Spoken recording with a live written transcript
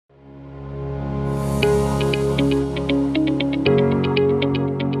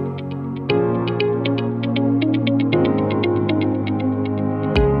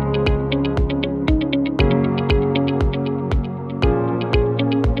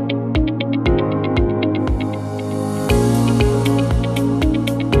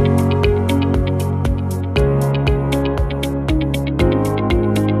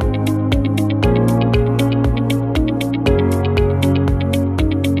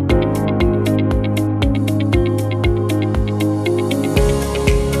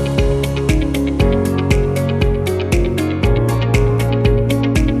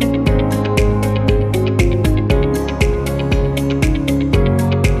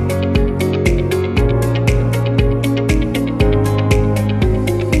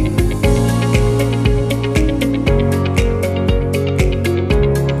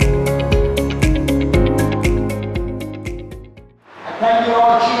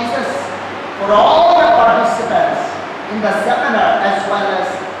Jesus for all the participants in the seminar as well as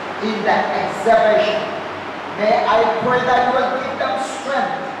in the exhibition. May I pray that you will give them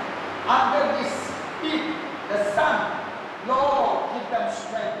strength under this heat, the sun. Lord, give them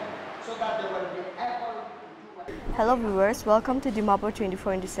strength so that they will be able to do it. Hello viewers, welcome to Dimapur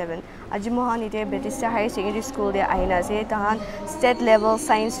 24/7. Aji mohan ite Bethesda Higher Secondary School de aina ase tahan state level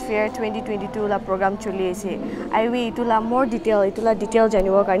science fair 2022 la program choli ase. I will itula more detail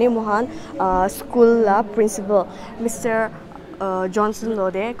janibo karni mohan school la principal Mr. Johnson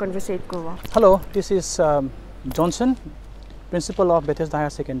lode conversate korbo. Hello, this is Johnson, principal of Bethesda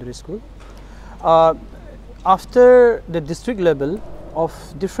Higher Secondary School. After the district level of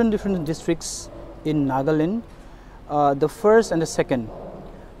different districts in Nagaland, the first and the second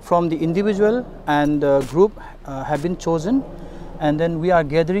from the individual and group have been chosen, and then we are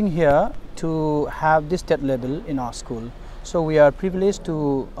gathering here to have this state level in our school. So we are privileged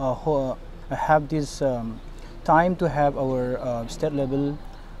to have this time to have our state level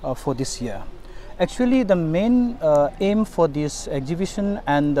for this year. Actually, the main aim for this exhibition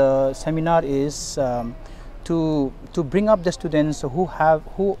and seminar is to bring up the students who have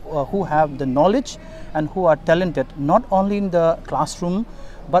the knowledge and who are talented, not only in the classroom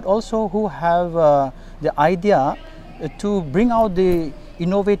but also who have the idea to bring out the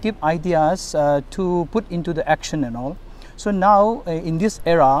innovative ideas to put into the action and all. So now in this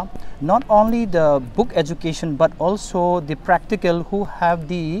era, not only the book education but also the practical who have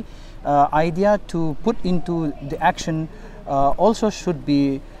the idea to put into the action also should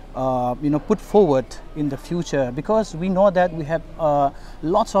be put forward in the future, because we know that we have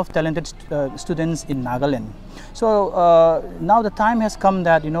lots of talented students in Nagaland. So now the time has come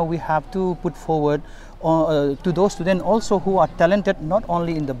that we have to put forward to those students also who are talented not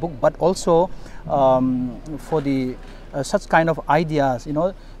only in the book but also for the such kind of ideas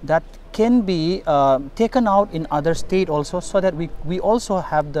that can be taken out in other state also, so that we also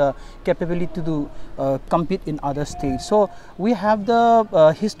have the capability to compete in other states. So we have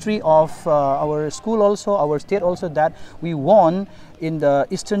the history of our school also, our state also, that we won in the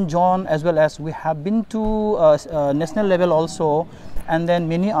Eastern Zone, as well as we have been to national level also, and then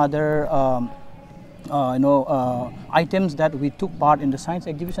many other items that we took part in the science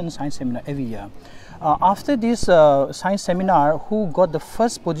exhibition and science seminar every year. After this science seminar, who got the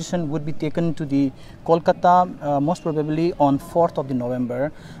first position would be taken to the Kolkata, most probably on 4th of the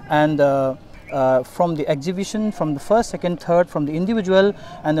November, and from the exhibition, from the first, second, third from the individual,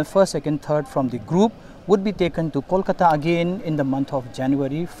 and the first, second, third from the group would be taken to Kolkata again in the month of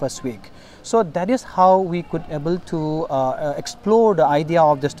January, first week. So that is how we could able to explore the idea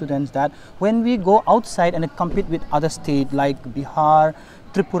of the students, that when we go outside and compete with other states like Bihar,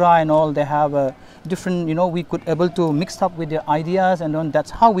 Tripura and all, they have a different, we could able to mix up with their ideas, and then that's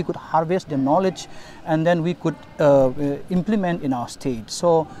how we could harvest the knowledge and then we could implement in our state.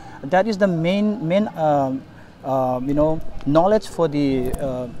 So that is the main knowledge for the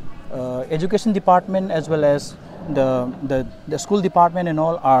education department, as well as the school department and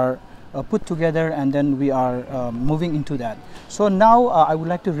all are put together, and then we are moving into that. So now I would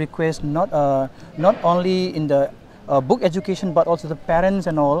like to request not only in the book education but also the parents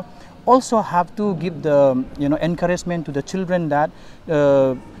and all also have to give the encouragement to the children that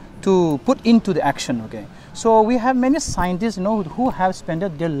to put into the action. Okay, so we have many scientists who have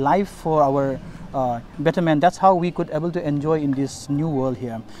spent their life for our betterment. That's how we could able to enjoy in this new world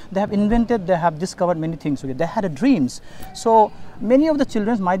here. They have invented, they have discovered many things. Okay, they had dreams. So many of the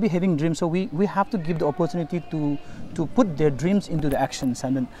children might be having dreams, so we have to give the opportunity to put their dreams into the actions,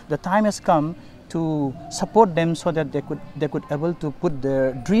 and then the time has come to support them so that they could able to put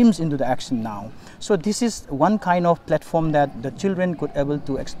their dreams into the action now. So this is one kind of platform that the children could able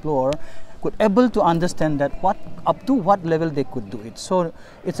to explore, could able to understand that up to what level they could do it. So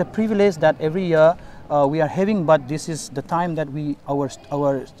it's a privilege that every year we are having, but this is the time that our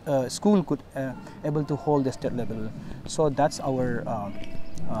school could able to hold the state level. So that's our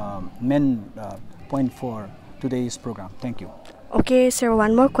main point for today's program. Thank you. Okay, sir,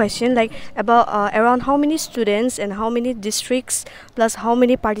 one more question, like about around how many students and how many districts plus how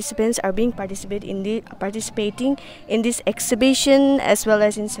many participants are being participating in this exhibition as well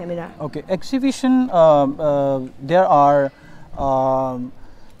as in seminar? Okay, exhibition, there are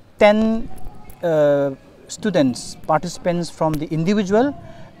 10 students, participants from the individual,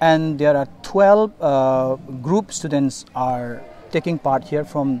 and there are 12 group students are taking part here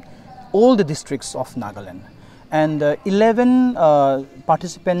from all the districts of Nagaland. And 11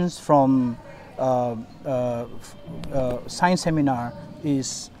 participants from science seminar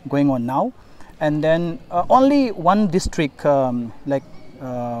is going on now, and then only one district like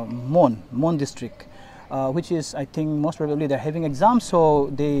Mon district, which is, I think, most probably they're having exams, so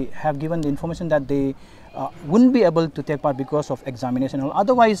they have given the information that they wouldn't be able to take part because of examination.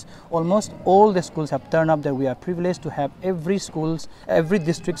 Otherwise, almost all the schools have turned up. That we are privileged to have every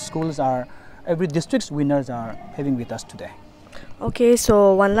district's winners are having with us today. Okay,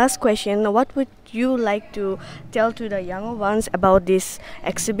 so one last question. What would you like to tell to the younger ones about this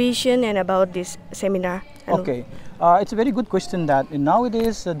exhibition and about this seminar? Okay, it's a very good question. That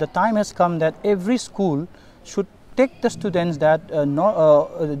nowadays the time has come that every school should take the students that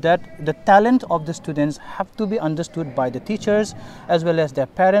the talent of the students have to be understood by the teachers as well as their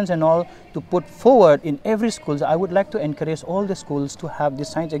parents and all, to put forward in every schools. I would like to encourage all the schools to have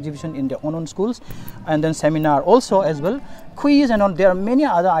this science exhibition in their own schools, and then seminar also as well, quiz and all. There are many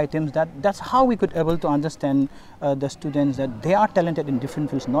other items that's how we could able to understand the students that they are talented in different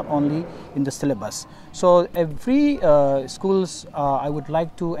fields, not only in the syllabus. So every schools I would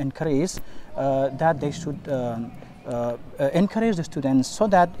like to encourage that they should encourage the students so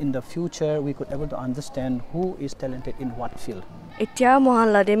that in the future we could able to understand who is talented in what field. Itya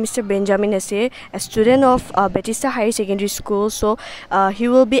Mohanlade Mr. Benjamin is a student of Bethesda Higher Secondary School, so he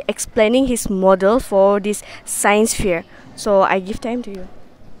will be explaining his model for this science fair. So I give time to you.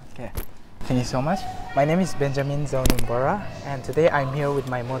 Okay, thank you so much. My name is Benjamin Zaunumbara, and today I'm here with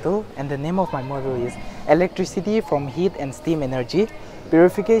my model, and the name of my model is Electricity from Heat and Steam Energy,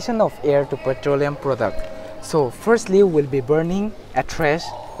 Purification of Air to Petroleum Product. So firstly, we'll be burning a trash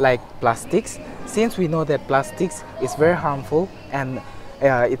like plastics, since we know that plastics is very harmful and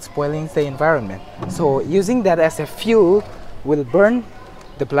it's spoiling the environment. So using that as a fuel, we'll burn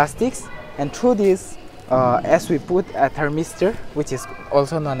the plastics, and through this, as we put a thermistor, which is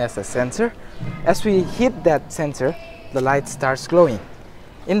also known as a sensor, as we hit that sensor, the light starts glowing.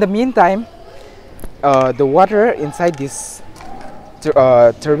 In the meantime, the water inside this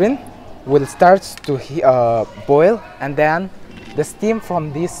turbine will start to boil, and then the steam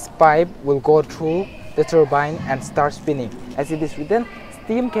from this pipe will go through the turbine and start spinning. As it is written,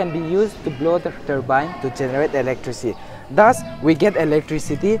 steam can be used to blow the turbine to generate electricity. Thus, we get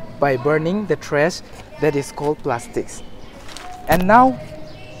electricity by burning the trash that is called plastics. And now,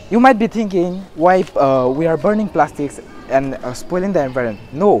 you might be thinking why we are burning plastics and spoiling the environment.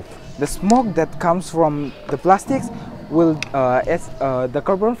 No, the smoke that comes from the plastics will, the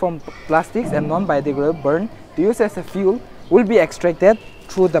carbon from plastics and non-biodegradable burn to use as a fuel, will be extracted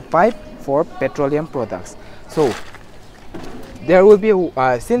through the pipe for petroleum products. So there will be,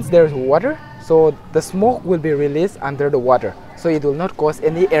 since there is water, so the smoke will be released under the water, so it will not cause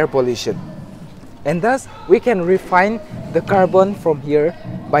any air pollution. And thus we can refine the carbon from here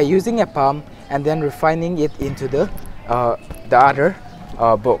by using a pump and then refining it into the other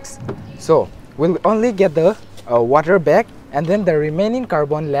box. So we'll only get the water back, and then the remaining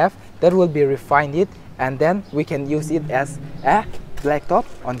carbon left, that will be refined it, and then we can use it as a blacktop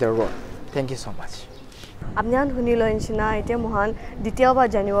on the road. Thank you so much. Apnian hunilo inchina ite mohan detail ba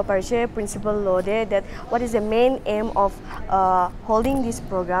janiwa parise principal lode that what is the main aim of holding this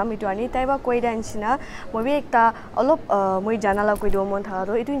program. Itu ani taiba koida inchina moi ekta olop moi janala koido mon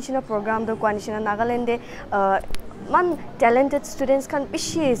tharo itu inchina program do kwanishina Nagaland de man talented students can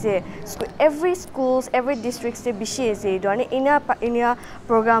bishi ase every schools, every districts de bishi ase do ani ina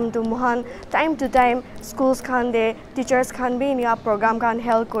program to mohan time to time schools kan de teachers kan be ina program kan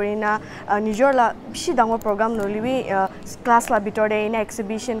held korina nijor la bishi dangor program nolibi class la bitor de ina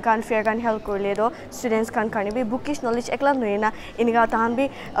exhibition kan fair kan held korle do students kan karni be bookish knowledge ekla noina ina tahan be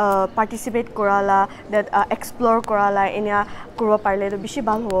participate korala that explore korala ina kurwa parle do bishi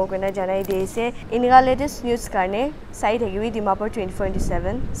bal ho koina janai deise ina latest news karne site Dimapur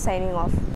 24/7 signing off.